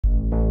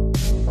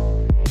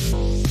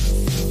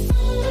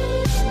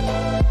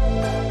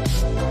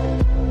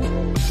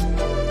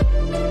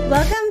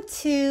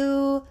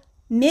to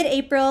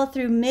mid-April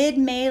through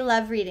mid-May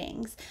love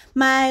readings.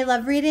 My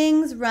love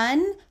readings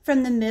run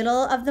from the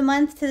middle of the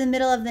month to the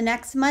middle of the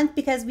next month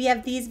because we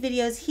have these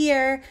videos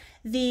here,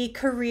 the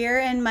career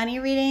and money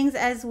readings,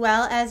 as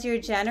well as your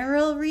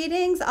general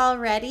readings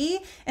already.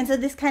 And so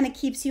this kind of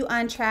keeps you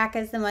on track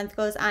as the month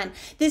goes on.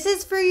 This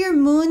is for your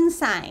moon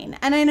sign.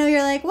 And I know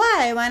you're like,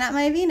 why? Why not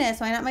my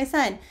Venus? Why not my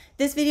sun?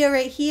 This video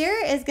right here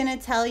is going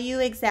to tell you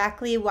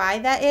exactly why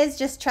that is.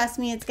 Just trust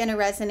me, it's going to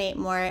resonate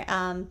more.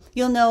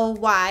 You'll know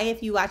why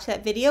if you watch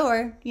that video,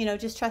 or, you know,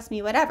 just trust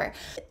me, whatever.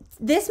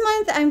 This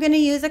month, I'm going to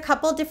use a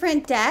couple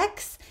different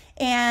decks,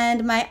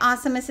 and my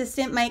awesome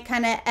assistant might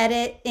kind of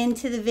edit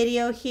into the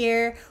video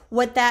here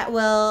what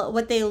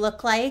they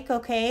look like,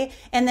 okay?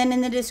 And then in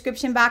the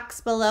description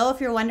box below,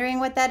 if you're wondering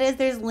what that is,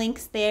 there's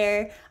links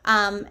there.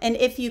 And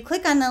if you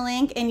click on the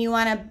link and you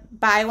want to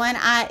buy one,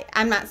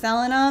 I'm not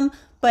selling them,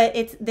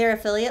 but they're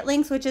affiliate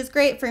links, which is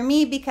great for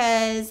me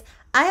because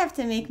I have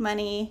to make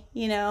money,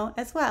 you know,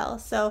 as well.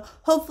 So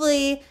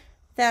hopefully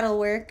that'll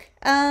work.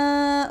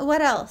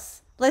 What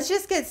else? Let's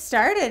just get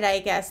started, I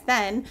guess,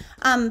 then.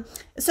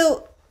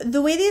 So the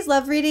way these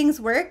love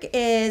readings work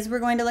is we're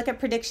going to look at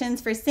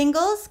predictions for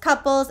singles,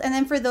 couples, and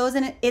then for those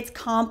in it's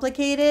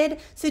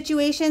complicated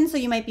situations. So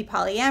you might be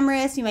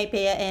polyamorous, you might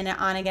be in an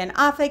on-again,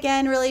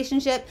 off-again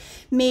relationship.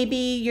 Maybe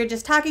you're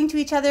just talking to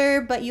each other,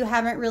 but you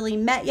haven't really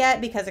met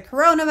yet because of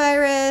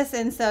coronavirus,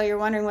 and so you're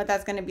wondering what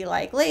that's going to be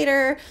like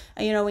later,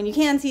 you know, when you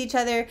can see each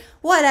other,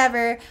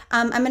 whatever.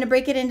 I'm going to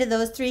break it into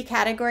those three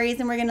categories,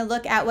 and we're going to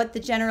look at what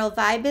the general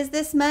vibe is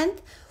this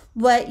month,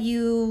 what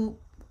you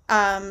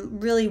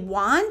really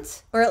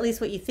want, or at least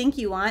what you think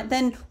you want,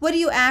 then what do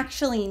you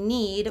actually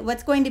need?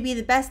 What's going to be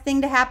the best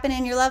thing to happen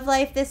in your love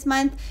life this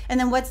month? And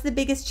then what's the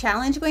biggest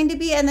challenge going to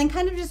be? And then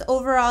kind of just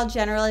overall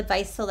general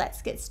advice. So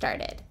let's get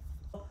started.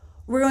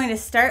 We're going to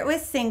start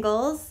with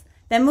singles,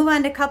 then move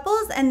on to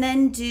couples, and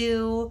then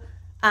do,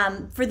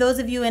 for those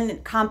of you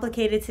in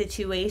complicated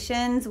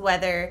situations,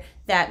 whether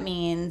that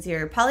means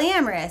you're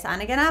polyamorous, on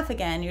again, off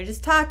again, you're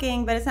just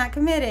talking, but it's not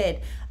committed.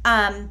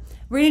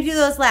 We're going to do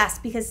those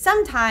last because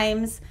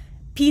sometimes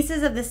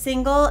pieces of the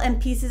single and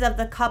pieces of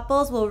the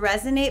couples will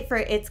resonate for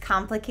its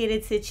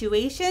complicated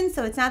situation.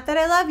 So it's not that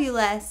I love you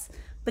less,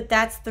 but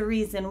that's the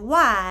reason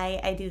why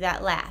I do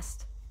that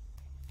last.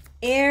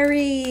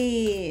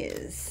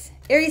 Aries.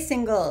 Aries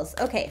singles.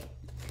 Okay.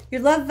 Your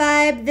love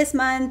vibe this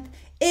month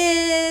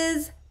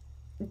is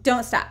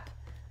don't stop.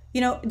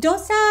 You know,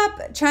 don't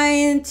stop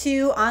trying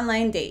to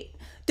online date.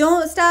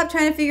 Don't stop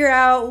trying to figure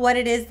out what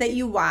it is that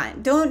you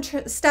want. Don't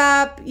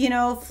stop, you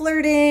know,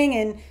 flirting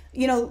and,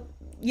 you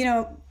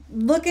know,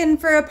 looking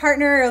for a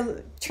partner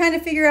or trying to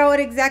figure out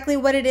exactly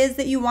what it is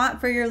that you want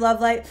for your love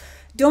life.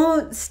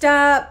 Don't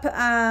stop,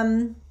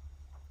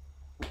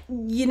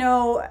 you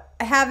know,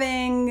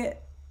 having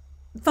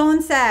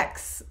phone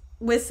sex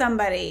with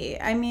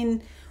somebody. I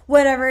mean,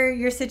 whatever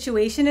your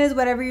situation is,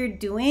 whatever you're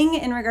doing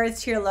in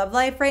regards to your love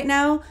life right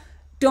now,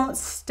 don't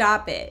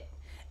stop it.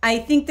 I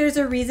think there's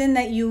a reason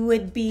that you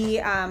would be,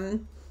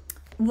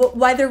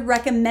 why they're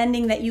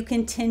recommending that you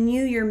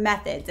continue your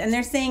methods. And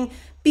they're saying,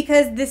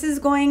 because this is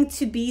going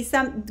to be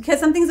because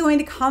something's going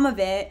to come of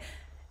it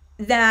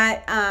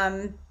that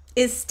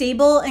is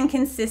stable and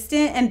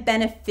consistent and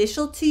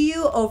beneficial to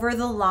you over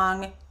the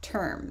long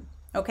term,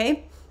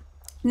 okay?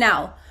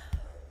 Now,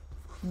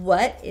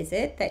 what is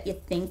it that you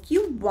think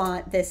you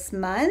want this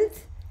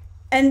month?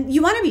 And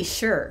you want to be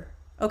sure.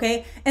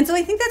 Okay. And so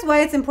I think that's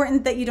why it's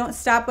important that you don't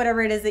stop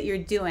whatever it is that you're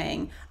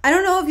doing. I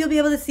don't know if you'll be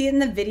able to see it in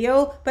the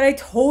video, but I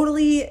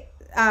totally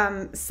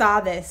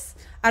saw this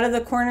out of the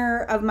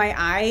corner of my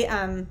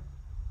eye.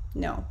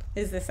 No,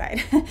 is this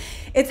side.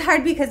 It's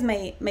hard because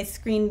my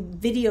screen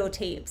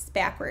videotapes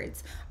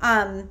backwards.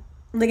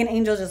 Like an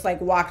angel just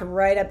like walked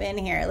right up in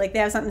here. Like they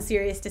have something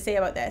serious to say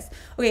about this.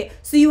 Okay,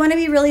 so you want to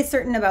be really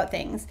certain about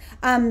things,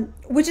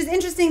 which is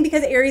interesting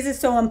because Aries is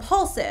so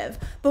impulsive.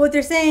 But what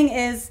they're saying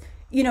is,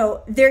 you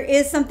know, there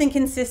is something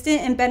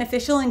consistent and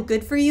beneficial and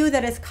good for you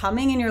that is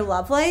coming in your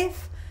love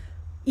life,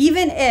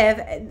 even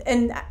if,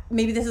 and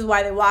maybe this is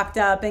why they walked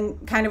up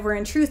and kind of were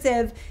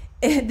intrusive,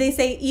 they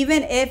say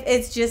even if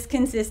it's just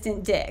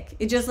consistent dick.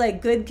 It's just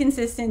like good,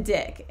 consistent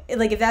dick.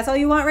 Like if that's all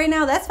you want right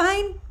now, that's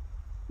fine.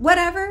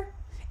 Whatever.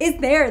 It's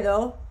there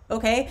though,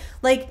 okay?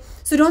 Like,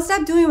 so don't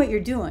stop doing what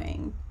you're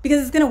doing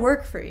because it's gonna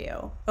work for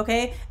you,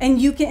 okay? And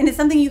it's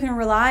something you can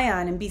rely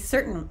on and be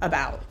certain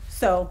about.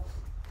 So,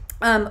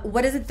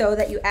 what is it though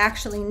that you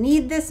actually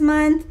need this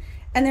month?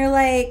 And they're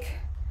like,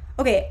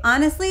 okay,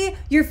 honestly,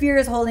 your fear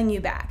is holding you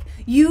back.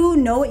 You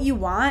know what you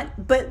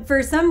want, but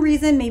for some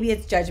reason, maybe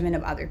it's judgment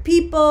of other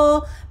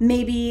people.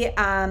 Maybe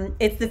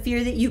it's the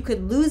fear that you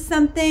could lose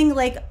something.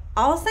 Like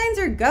all signs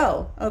are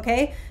go,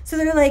 okay? So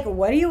they're like,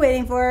 what are you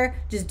waiting for?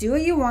 Just do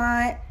what you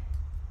want.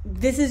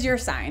 This is your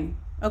sign,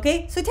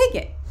 okay? So take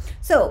it.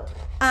 So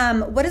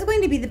what is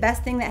going to be the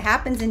best thing that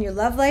happens in your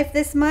love life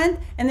this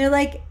month? And they're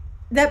like,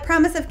 that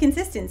promise of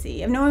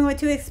consistency, of knowing what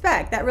to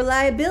expect, that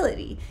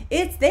reliability,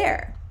 it's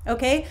there,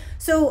 okay?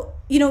 So,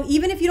 you know,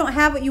 even if you don't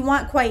have what you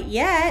want quite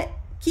yet,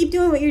 keep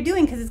doing what you're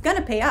doing because it's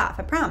gonna pay off,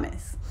 I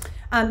promise.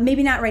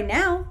 Maybe not right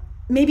now.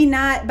 Maybe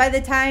not by the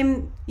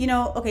time, you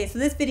know, okay, so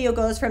this video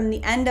goes from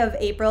the end of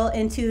April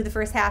into the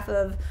first half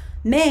of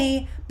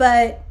May,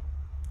 but,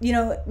 you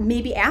know,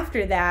 maybe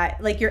after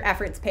that, like your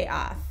efforts pay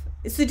off.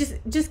 So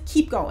just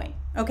keep going,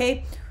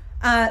 okay?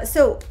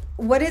 So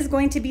what is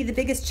going to be the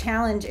biggest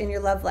challenge in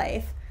your love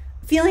life?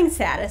 Feeling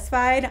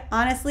satisfied,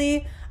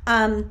 honestly,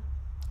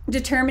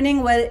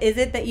 determining what is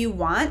it that you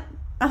want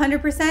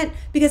 100%,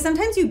 because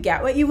sometimes you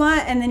get what you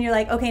want and then you're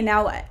like, okay,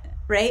 now what?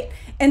 Right?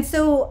 And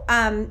so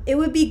it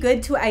would be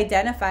good to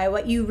identify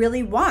what you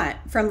really want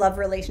from love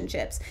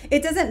relationships.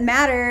 It doesn't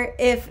matter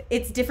if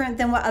it's different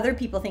than what other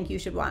people think you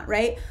should want,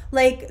 right?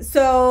 Like,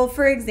 so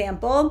for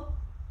example,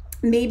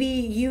 maybe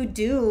you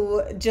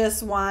do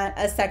just want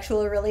a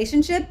sexual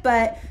relationship,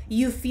 but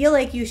you feel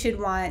like you should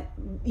want,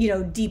 you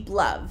know, deep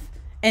love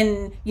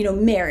and, you know,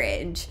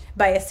 marriage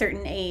by a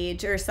certain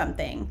age or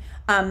something.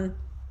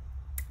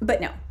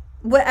 But no,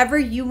 whatever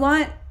you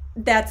want,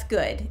 that's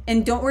good.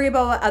 And don't worry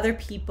about what other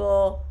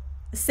people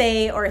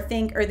say or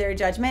think or their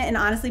judgment. And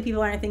honestly,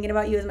 people aren't thinking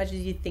about you as much as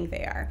you think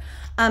they are.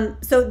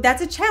 So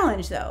that's a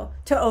challenge though,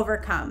 to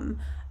overcome.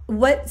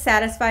 What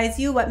satisfies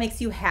you, what makes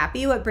you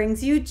happy, what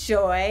brings you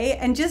joy,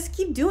 and just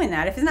keep doing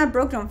that. If it's not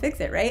broke, don't fix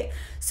it, right?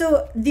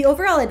 So the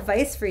overall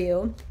advice for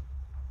you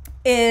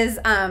is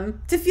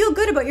to feel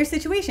good about your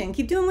situation.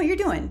 Keep doing what you're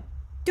doing.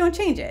 Don't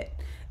change it.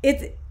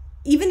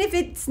 Even if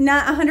it's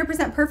not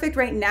 100% perfect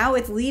right now,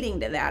 it's leading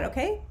to that,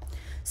 okay?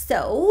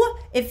 So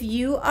if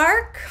you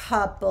are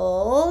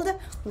coupled,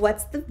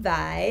 what's the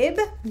vibe?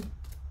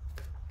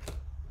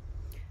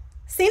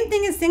 Same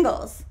thing as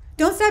singles.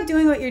 Don't stop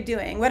doing what you're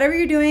doing. Whatever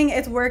you're doing,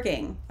 it's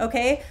working,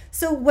 okay?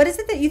 So what is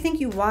it that you think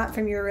you want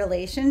from your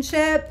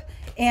relationship?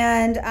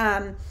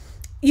 And,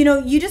 you know,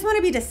 you just want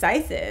to be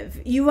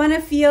decisive. You want to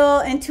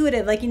feel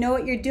intuitive, like you know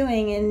what you're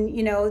doing, and,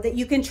 you know, that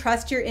you can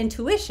trust your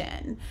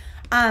intuition,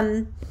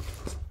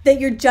 that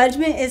your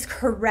judgment is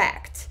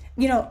correct,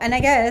 you know, and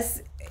I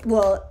guess,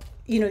 well,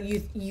 you know,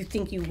 you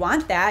think you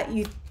want that.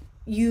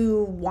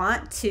 You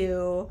want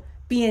to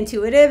be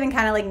intuitive and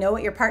kind of like know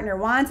what your partner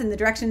wants and the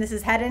direction this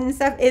is headed and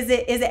stuff. Is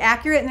it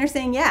accurate? And they're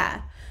saying,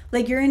 yeah,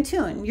 like you're in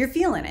tune, you're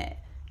feeling it.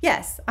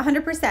 Yes,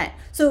 100%.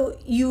 So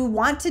you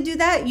want to do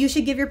that. You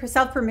should give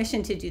yourself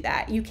permission to do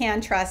that. You can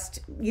trust,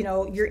 you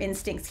know, your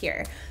instincts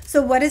here.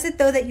 So what is it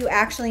though that you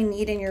actually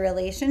need in your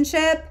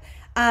relationship?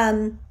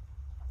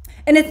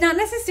 And it's not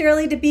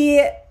necessarily to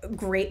be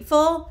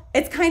grateful.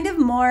 It's kind of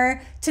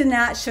more to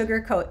not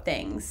sugarcoat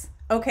things,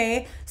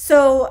 okay?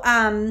 So,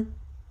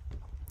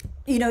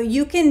 you know,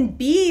 you can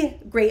be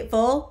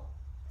grateful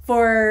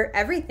for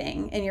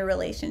everything in your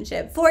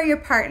relationship, for your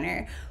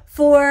partner,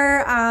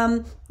 for,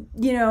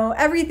 you know,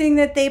 everything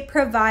that they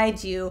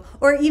provide you,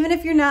 or even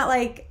if you're not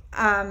like,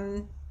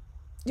 all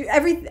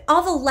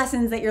the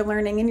lessons that you're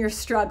learning and your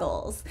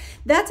struggles,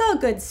 that's all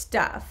good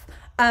stuff.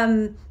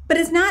 But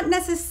it's not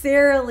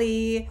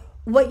necessarily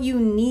what you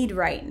need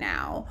right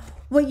now.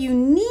 What you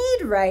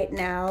need right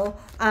now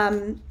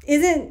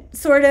isn't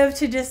sort of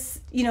to just,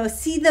 you know,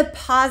 see the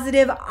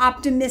positive,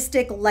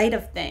 optimistic light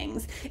of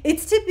things.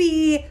 It's to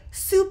be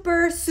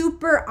super,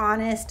 super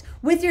honest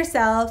with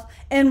yourself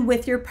and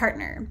with your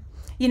partner,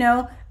 you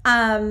know?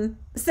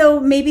 So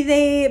maybe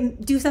they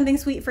do something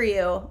sweet for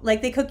you,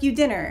 like they cook you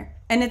dinner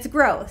and it's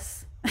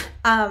gross.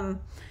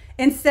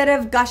 Instead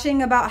of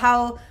gushing about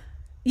how,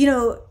 you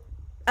know,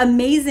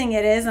 amazing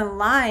it is and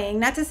lying,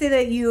 not to say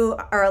that you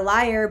are a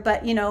liar,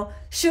 but, you know,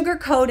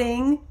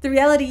 sugarcoating the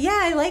reality. Yeah,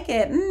 I like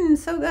it.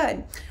 So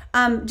good.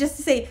 Just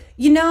to say,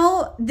 you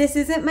know, this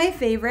isn't my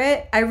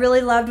favorite. I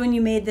really loved when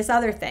you made this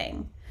other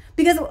thing,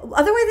 because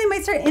otherwise they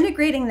might start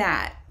integrating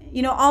that,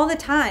 you know, all the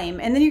time.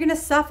 And then you're going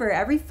to suffer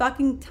every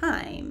fucking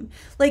time.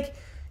 Like,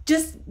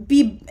 just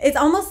be, it's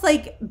almost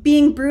like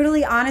being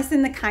brutally honest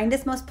in the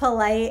kindest, most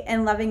polite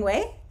and loving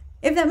way,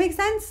 if that makes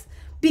sense.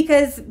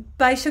 Because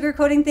by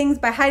sugarcoating things,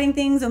 by hiding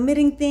things,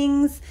 omitting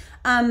things,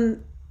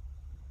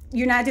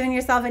 you're not doing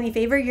yourself any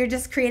favor. You're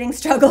just creating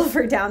struggle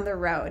for down the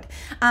road.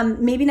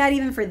 Maybe not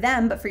even for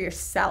them, but for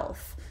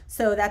yourself.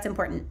 So that's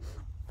important.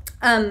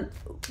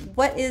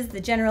 What is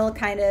the general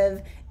kind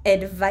of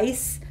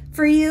advice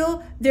for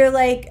you? They're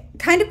like,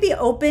 kind of be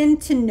open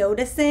to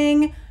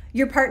noticing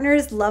your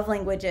partner's love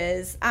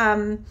languages.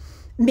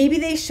 Maybe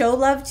they show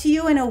love to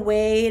you in a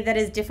way that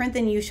is different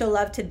than you show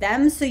love to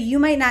them. So you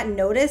might not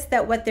notice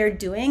that what they're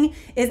doing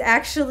is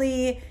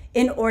actually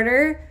in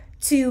order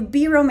to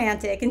be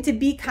romantic and to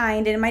be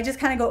kind, and it might just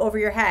kind of go over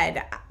your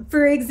head.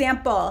 For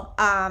example,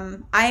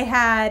 I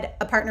had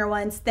a partner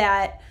once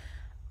that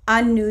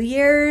on New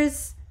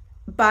Year's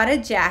bought a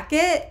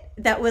jacket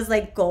that was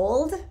like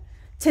gold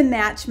to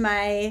match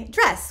my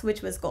dress,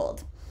 which was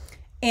gold.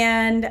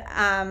 And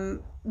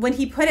when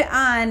he put it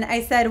on,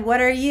 I said, "What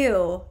are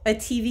you, a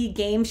TV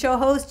game show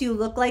host? You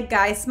look like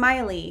Guy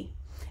Smiley."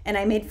 And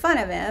I made fun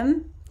of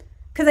him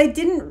because I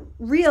didn't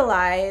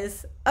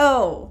realize,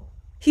 oh,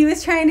 he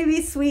was trying to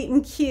be sweet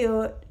and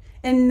cute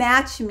and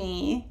match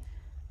me.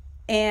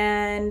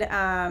 And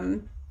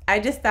I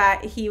just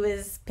thought he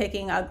was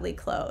picking ugly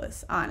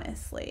clothes,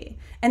 honestly.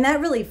 And that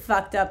really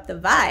fucked up the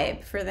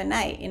vibe for the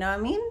night, you know what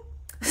I mean?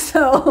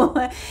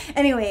 So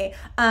anyway,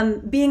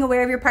 being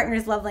aware of your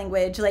partner's love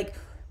language, like,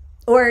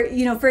 or,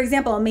 you know, for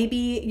example,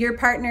 maybe your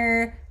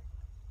partner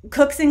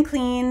cooks and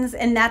cleans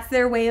and that's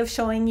their way of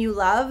showing you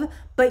love,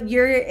 but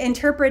you're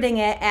interpreting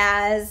it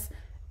as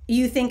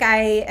you think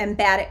I am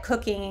bad at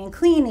cooking and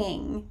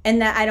cleaning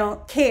and that I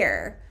don't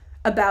care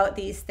about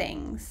these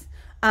things.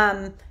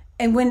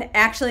 And when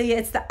actually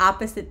it's the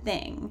opposite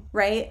thing,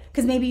 right?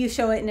 Because maybe you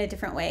show it in a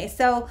different way.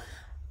 So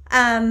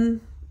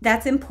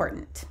that's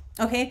important.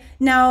 Okay.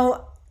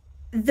 Now,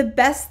 the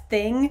best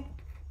thing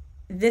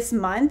this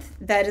month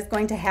that is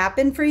going to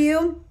happen for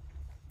you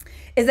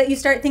is that you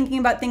start thinking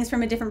about things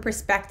from a different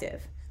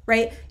perspective,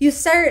 right? You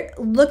start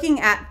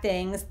looking at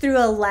things through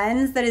a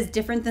lens that is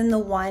different than the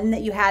one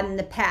that you had in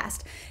the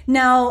past.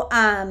 Now,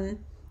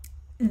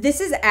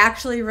 this is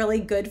actually really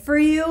good for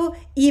you,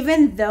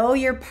 even though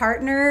your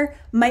partner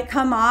might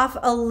come off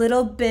a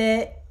little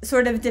bit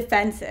sort of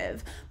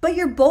defensive, but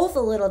you're both a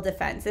little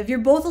defensive. You're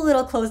both a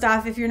little closed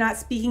off if you're not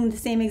speaking the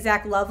same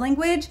exact love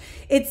language.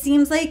 It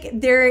seems like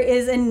there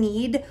is a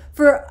need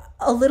for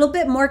a little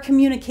bit more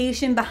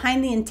communication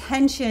behind the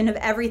intention of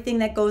everything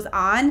that goes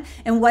on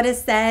and what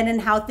is said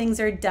and how things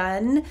are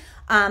done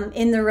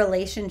in the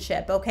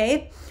relationship,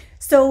 okay?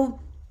 So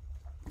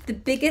the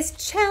biggest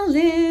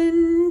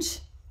challenge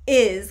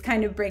is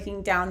kind of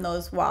breaking down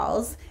those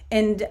walls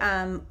and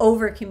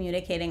over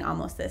communicating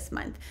almost this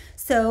month.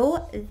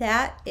 So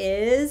that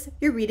is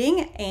your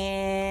reading.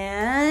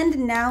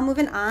 And now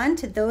moving on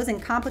to those in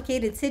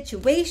complicated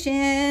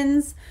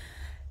situations.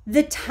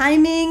 The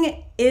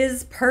timing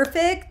is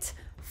perfect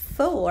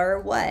for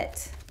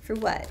what? For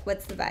what?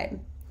 What's the vibe?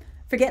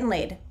 For getting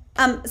laid.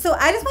 So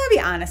I just want to be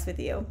honest with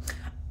you.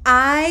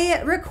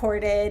 I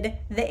recorded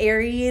the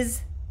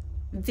Aries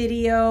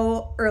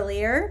video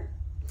earlier.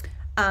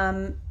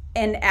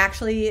 And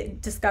actually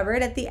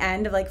discovered at the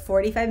end of like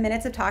 45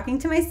 minutes of talking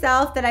to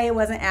myself that I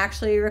wasn't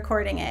actually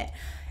recording it.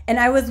 And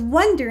I was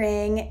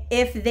wondering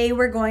if they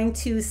were going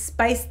to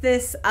spice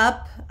this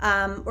up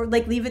or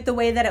like leave it the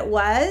way that it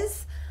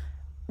was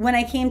when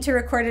I came to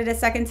record it a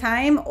second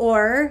time,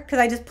 or because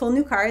I just pull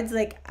new cards.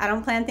 Like, I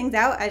don't plan things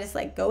out. I just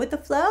like go with the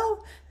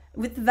flow,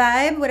 with the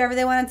vibe, whatever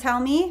they want to tell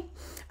me.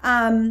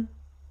 And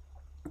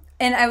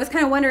I was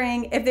kind of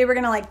wondering if they were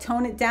going to like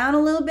tone it down a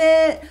little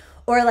bit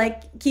or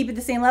like keep it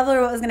the same level,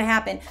 or what was going to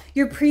happen.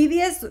 Your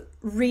previous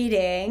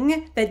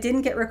reading that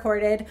didn't get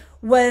recorded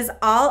was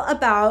all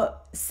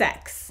about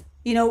sex.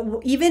 You know,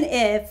 even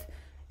if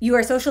you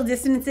are social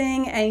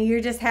distancing and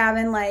you're just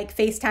having like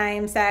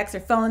FaceTime sex or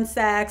phone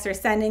sex or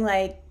sending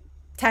like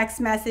text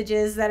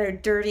messages that are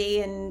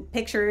dirty and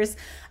pictures,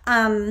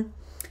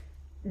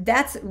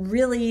 that's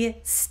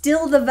really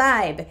still the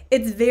vibe.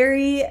 It's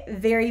very,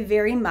 very,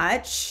 very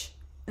much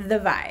the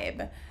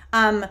vibe.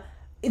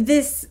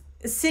 This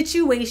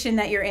situation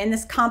that you're in,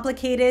 this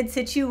complicated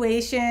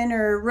situation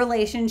or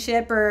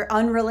relationship or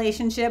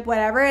unrelationship,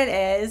 whatever it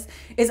is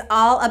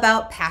all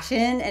about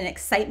passion and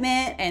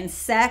excitement and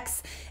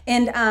sex.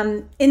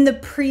 And in the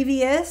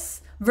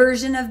previous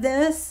version of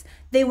this,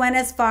 they went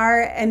as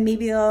far, and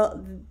maybe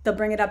they'll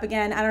bring it up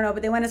again, I don't know,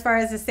 but they went as far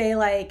as to say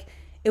like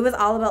it was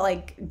all about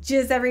like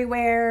jizz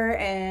everywhere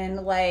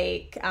and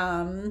like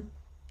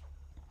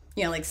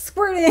you know, like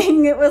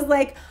squirting. It was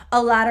like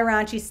a lot of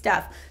raunchy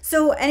stuff.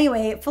 So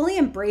anyway, fully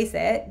embrace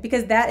it,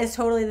 because that is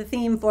totally the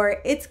theme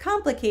for It's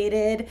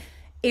Complicated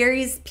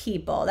Aries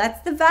people.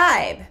 That's the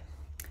vibe.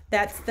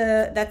 That's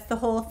the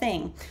whole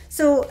thing.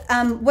 So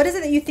what is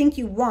it that you think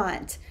you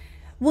want?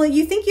 Well,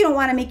 you think you don't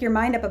want to make your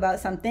mind up about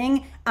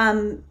something.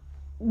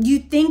 You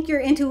think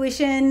your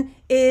intuition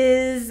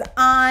is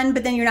on,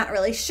 but then you're not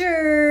really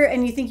sure,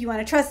 and you think you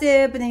want to trust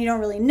it, but then you don't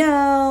really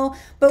know.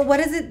 But what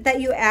is it that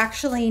you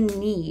actually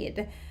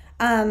need?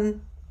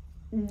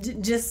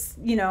 Just,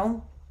 you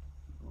know,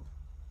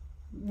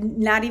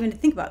 not even to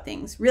think about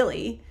things,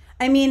 really.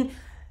 I mean,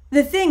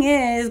 the thing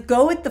is,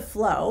 go with the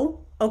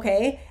flow,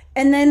 okay?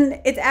 And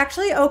then it's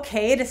actually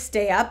okay to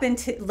stay up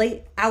into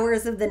late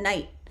hours of the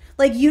night.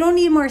 Like, you don't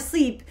need more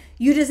sleep.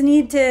 You just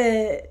need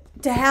to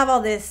have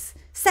all this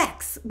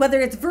sex,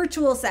 whether it's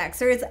virtual sex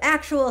or it's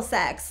actual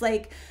sex,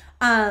 like,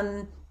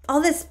 all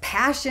this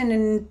passion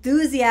and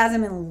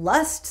enthusiasm and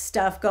lust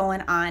stuff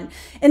going on.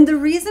 And the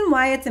reason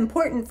why it's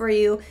important for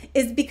you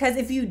is because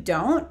if you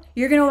don't,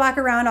 you're going to walk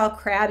around all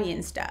crabby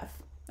and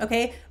stuff.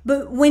 Okay.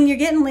 But when you're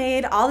getting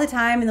laid all the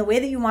time in the way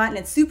that you want, and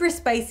it's super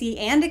spicy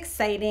and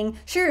exciting,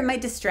 sure, it might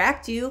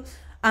distract you.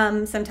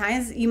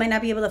 Sometimes you might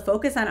not be able to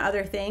focus on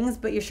other things,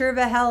 but you're sure of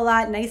a hell a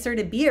lot nicer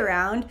to be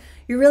around.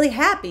 You're really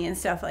happy and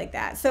stuff like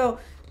that. So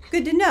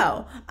good to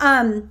know.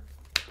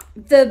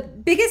 The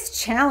biggest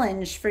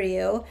challenge for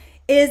you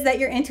is that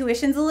your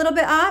intuition's a little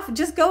bit off.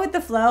 Just go with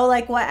the flow,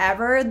 like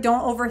whatever.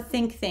 Don't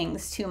overthink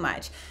things too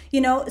much.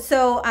 You know,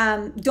 so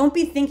don't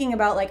be thinking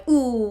about like,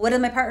 ooh, what does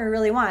my partner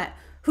really want?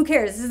 Who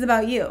cares? This is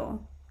about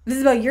you. This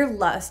is about your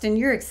lust and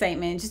your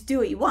excitement. Just do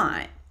what you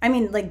want. I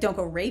mean, like, don't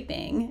go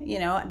raping, you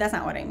know, that's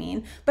not what I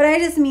mean. But I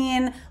just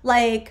mean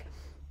like,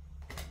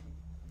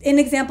 an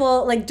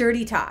example, like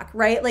dirty talk,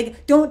 right?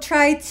 Like, don't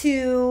try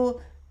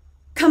to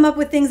come up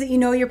with things that you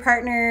know your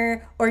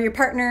partner or your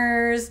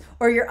partners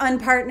or your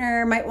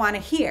unpartner might want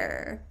to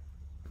hear.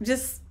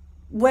 Just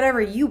whatever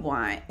you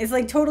want. It's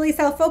like totally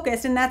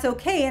self-focused, and that's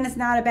okay, and it's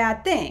not a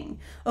bad thing.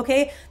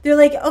 Okay? They're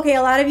like, okay,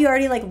 a lot of you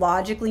already like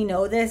logically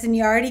know this and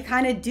you already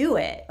kind of do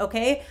it.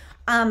 Okay?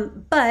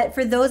 But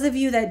for those of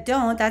you that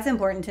don't, that's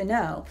important to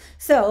know.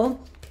 So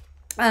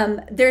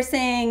they're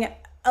saying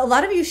a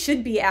lot of you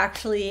should be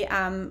actually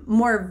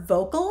more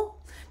vocal,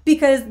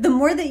 because the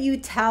more that you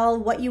tell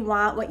what you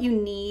want, what you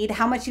need,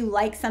 how much you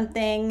like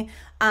something,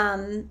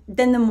 then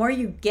the more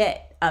you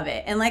get of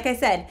it. And like I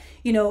said,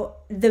 you know,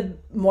 the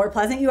more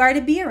pleasant you are to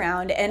be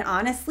around. And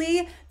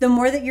honestly, the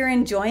more that you're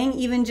enjoying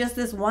even just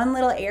this one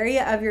little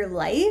area of your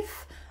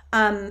life,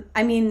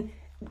 I mean,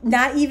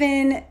 not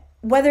even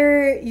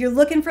whether you're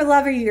looking for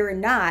love or you're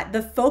not,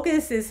 the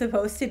focus is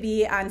supposed to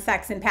be on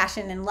sex and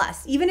passion and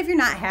lust. Even if you're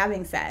not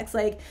having sex,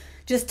 like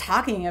just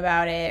talking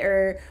about it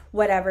or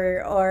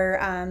whatever,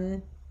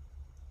 or,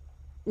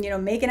 you know,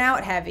 making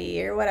out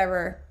heavy or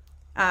whatever.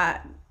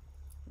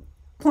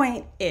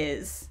 Point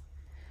is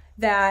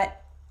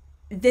that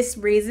this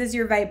raises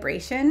your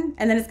vibration,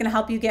 and then it's going to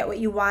help you get what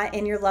you want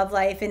in your love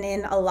life and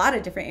in a lot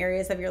of different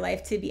areas of your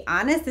life. To be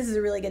honest, this is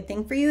a really good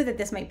thing for you, that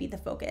this might be the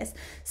focus.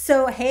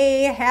 So,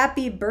 hey,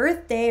 happy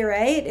birthday,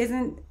 right?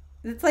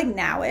 It's like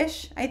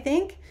nowish, I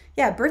think.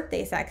 Yeah,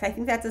 birthday sex. I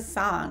think that's a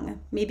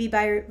song, maybe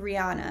by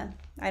Rihanna.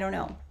 I don't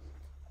know.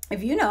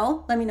 If you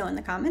know, let me know in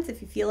the comments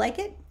if you feel like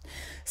it.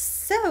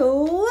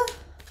 So,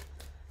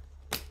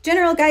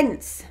 general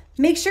guidance.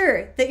 Make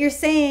sure that you're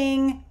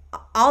saying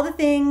all the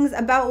things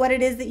about what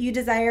it is that you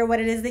desire, what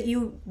it is that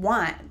you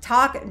want.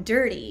 Talk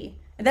dirty.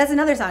 That's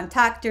another song,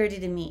 Talk Dirty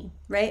to Me,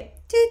 right?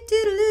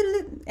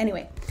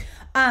 Anyway,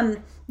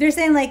 they're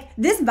saying like,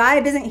 this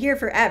vibe isn't here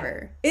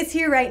forever. It's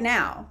here right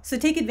now. So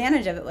take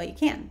advantage of it while you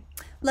can.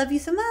 Love you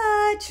so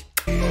much.